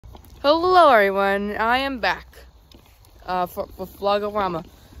Hello everyone, I am back with Vlog-o-rama.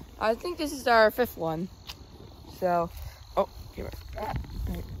 I think this is our 5th one. So, well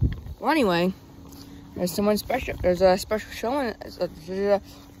anyway, there's someone special. There's a special someone. There's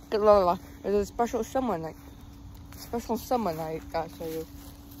a special someone. I gotta show you.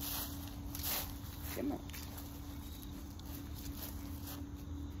 Come on.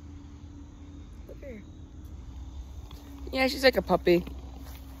 Look here. Yeah, she's like a puppy.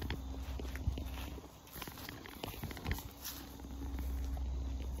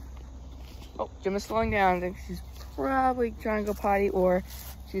 Oh, Gemma's slowing down. I think she's probably trying to go potty, or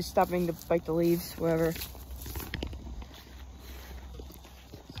she's stopping to bite the leaves, whatever.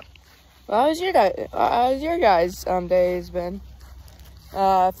 Well, how's your guys' days been?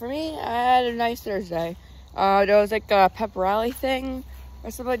 For me, I had a nice Thursday. There was like a pep rally thing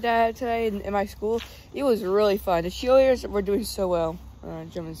or something like that today in my school. It was really fun. The cheerleaders were doing so well.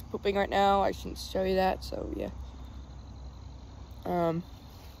 Gemma's pooping right now. I shouldn't show you that, so yeah.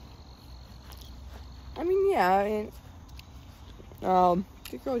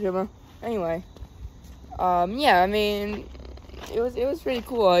 Good girl, Gemma. Anyway, yeah, I mean, it was pretty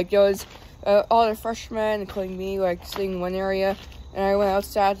cool. Like, there was all the freshmen, including me, like, sitting in one area, and I went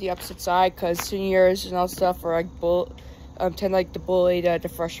outside the opposite side, because seniors and all stuff are, like, tend, like, to bully the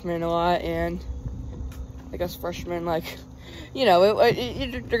freshmen a lot, and I guess freshmen, like, you know,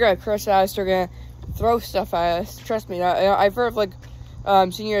 they're gonna curse at us, they're gonna throw stuff at us. Trust me, I've heard of, like,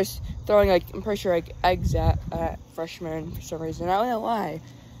 seniors throwing, like, I'm pretty sure, like, eggs at freshmen for some reason. I don't know why.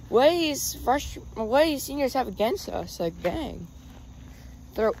 What do these seniors have against us? Like, dang.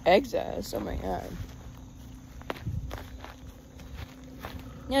 Throw eggs at us. Oh my god.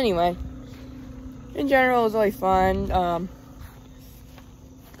 Anyway, in general, it was really fun. I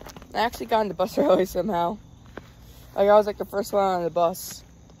actually got on the bus early somehow. Like, I was like the first one on the bus.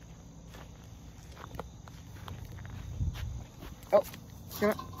 Oh,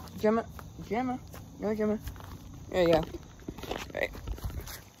 Gemma. No, Gemma. There you go. Right.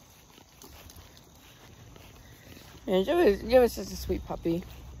 And Gemma's just a sweet puppy.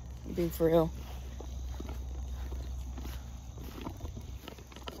 I'm being for real.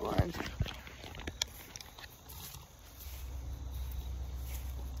 Come on.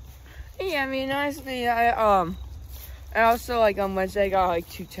 Yeah, I mean, honestly, I also, like, on Wednesday, I got, like,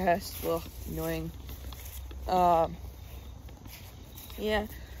 2 tests. Ugh, annoying. Yeah.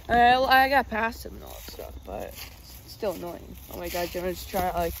 I got past them and all that stuff, but it's still annoying. Oh my god, Gemma's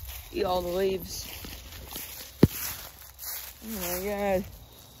trying to, like, eat all the leaves. Oh my god.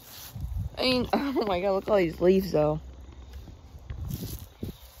 I mean, oh my god, look at all these leaves, though.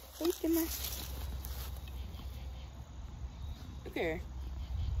 Hey, Gemma. Look at her.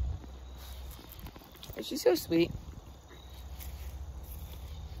 She's so sweet.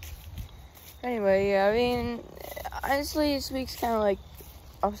 Anyway, yeah, I mean, honestly, this week's kind of like,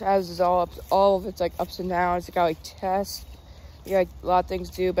 all of it's like ups and downs. I got like tests, I got like a lot of things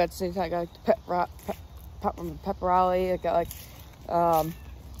to do, but at the same time I got like the pep rally. I got like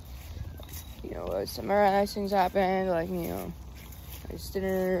you know, some nice things happened, like, you know, nice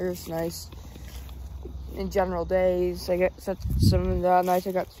dinners, nice in general days. I get some of that nights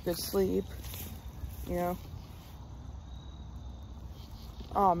I got good sleep, you know.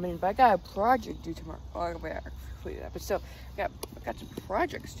 Oh man, but I got a project due tomorrow. Oh, I completed that, but still, I got some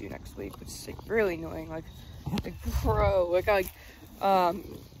projects due next week, which is like really annoying. Like bro, I got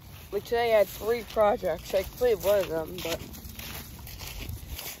like today I had 3 projects. I completed one of them, but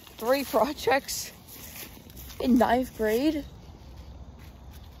 3 projects in 9th grade?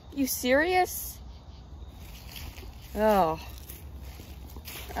 You serious? Oh,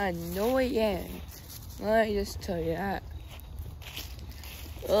 annoying. Let me just tell you that.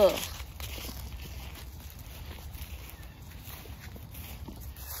 Ugh.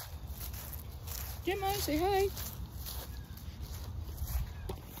 Gemma, say hi.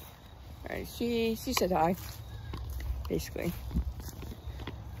 Alright, she said hi, basically.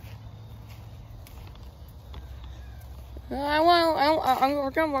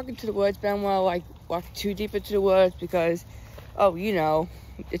 We're gonna walk into the woods, but I don't want to like walk too deep into the woods because, oh, you know,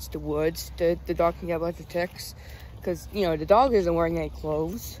 it's the woods. The dog can get a bunch of ticks because, you know, the dog isn't wearing any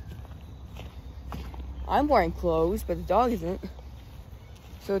clothes. I'm wearing clothes, but the dog isn't.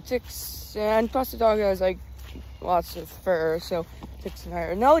 So ticks, and plus the dog has like lots of fur, so ticks and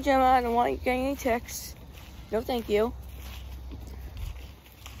her. No, Gemma, I don't want you getting any ticks. No, thank you.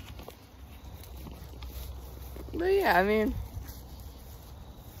 But yeah, I mean,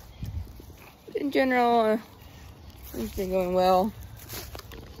 in general, things been going well.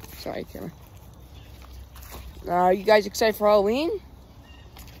 Sorry, camera. You guys excited for Halloween?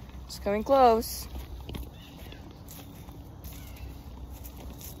 It's coming close.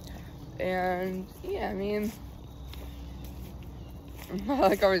 And yeah, I mean,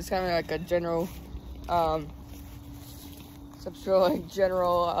 like I was kind of like a general, some sort of like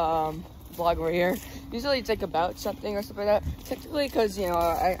general vlog over here. Usually it's like about something or something like that. Technically, because you know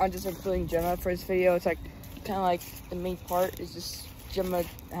I'm just including Gemma for this video. It's like kind of like the main part is just Gemma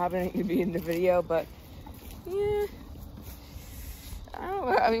happening to be in the video. But yeah, I don't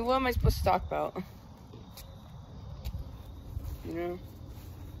know. I mean, what am I supposed to talk about? You know.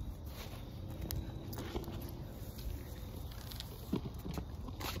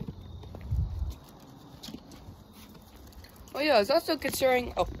 Oh yeah, I was also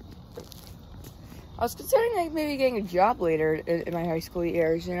considering. I was considering like maybe getting a job later in my high school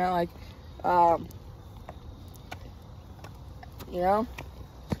years. You know, like, you know,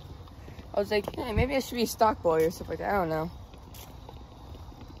 I was like, hey, maybe I should be a stock boy or stuff like that. I don't know.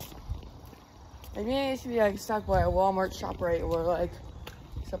 Maybe I should be like a stock boy at Walmart, ShopRite, or like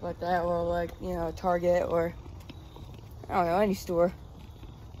stuff like that, or like you know Target, or I don't know, any store.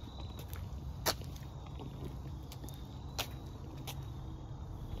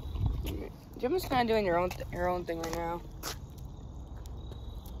 Gemma's kind of doing her own thing right now.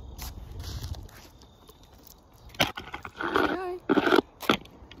 Hi.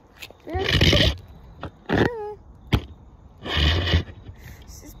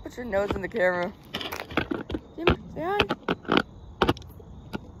 She just put her nose in the camera. Gemma, say hi.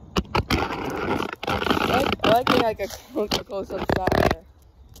 I like getting like a close-up shot there.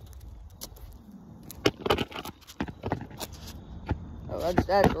 Oh,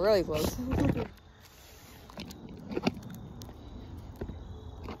 that's really close.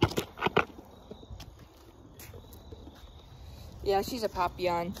 Yeah, she's a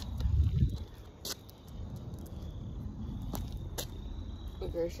Papillon.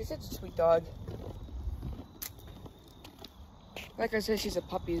 Look at her, she's such a sweet dog. Like I said, she's a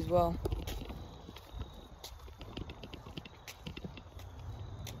puppy as well.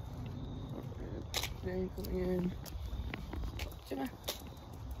 Coming in.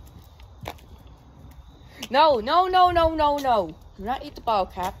 No. Do not eat the bottle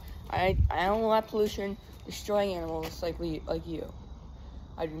cap. I don't want pollution destroying animals like you.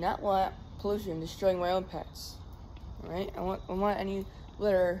 I do not want pollution destroying my own pets. Alright? I want any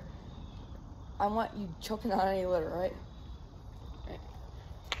litter. I want you choking on any litter, right?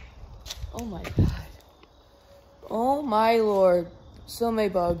 Oh my god. Oh my lord. So many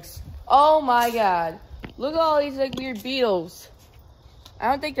bugs. Oh my god. Look at all these like weird beetles. I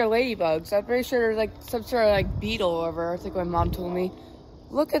don't think they're ladybugs. I'm pretty sure they're like some sort of like beetle or whatever. I think my mom told me.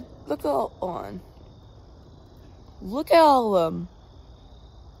 Look at all of them.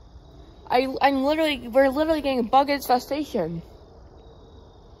 We're literally getting a bug infestation.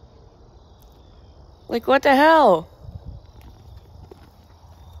 Like what the hell?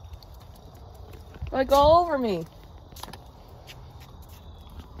 Like all over me.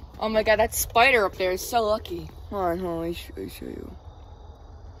 Oh my god, that spider up there is so lucky. Hold on, let me show you.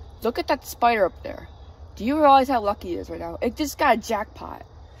 Look at that spider up there. Do you realize how lucky it is right now? It just got a jackpot.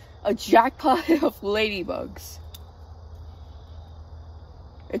 A jackpot of ladybugs.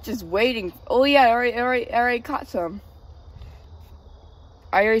 It's just waiting. Oh yeah, I already caught some.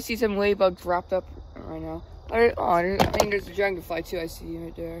 I already see some ladybugs wrapped up right now. I think there's a dragonfly too, I see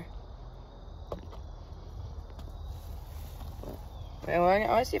right there. Wait, I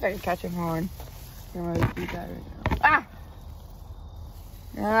want to see if I can catch him on. I'm gonna do that right now. Ah!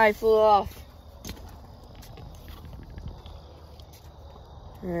 I flew off.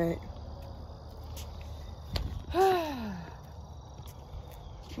 Alright.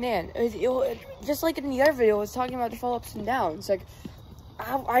 Man, it just like in the other video, I was talking about the fall ups and downs. Like,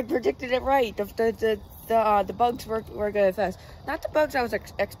 I predicted it right. The bugs were gonna infest. Not the bugs I was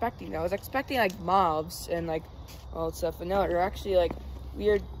expecting. I was expecting like mobs and like all that stuff, but no, they're actually like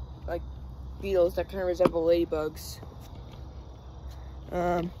weird like beetles that kind of resemble ladybugs.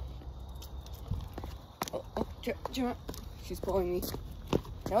 Gemma, she's pulling me.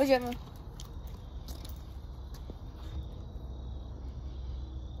 No, Gemma.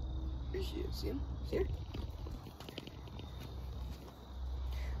 There she is. See him? See her?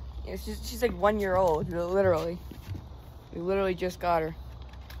 Yeah, she's like 1 year old, literally. We literally just got her.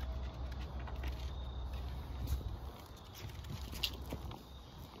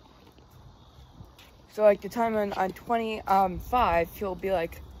 So like the time on 25, she'll be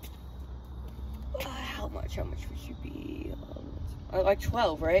like, how much would she be? Like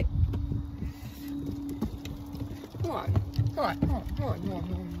 12, right? Hold on.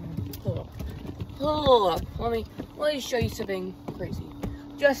 Hold up. Let me show you something crazy.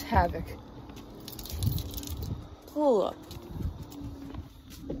 just havoc. Hold up.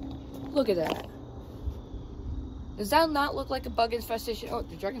 Look at that. Does that not look like a bug infestation? Oh,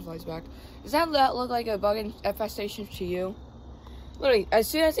 the dragonfly's back. Does that not look like a bug infestation to you? Literally, as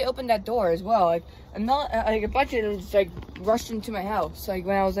soon as they opened that door as well, like a bunch of them just like rushed into my house. Like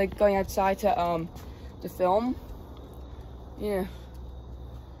when I was like going outside to film. Yeah.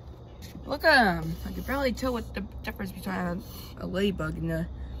 Look at them. I can barely tell what the difference between a ladybug and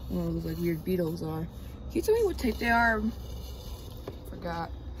one of those like weird beetles are. Can you tell me what type they are?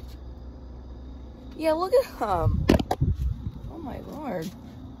 Forgot. Yeah, look at them. Oh my lord.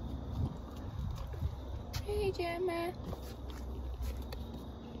 Hey, Gemma.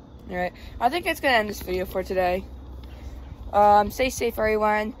 Alright, I think it's gonna end this video for today. Stay safe,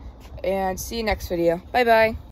 everyone, and see you next video. Bye bye.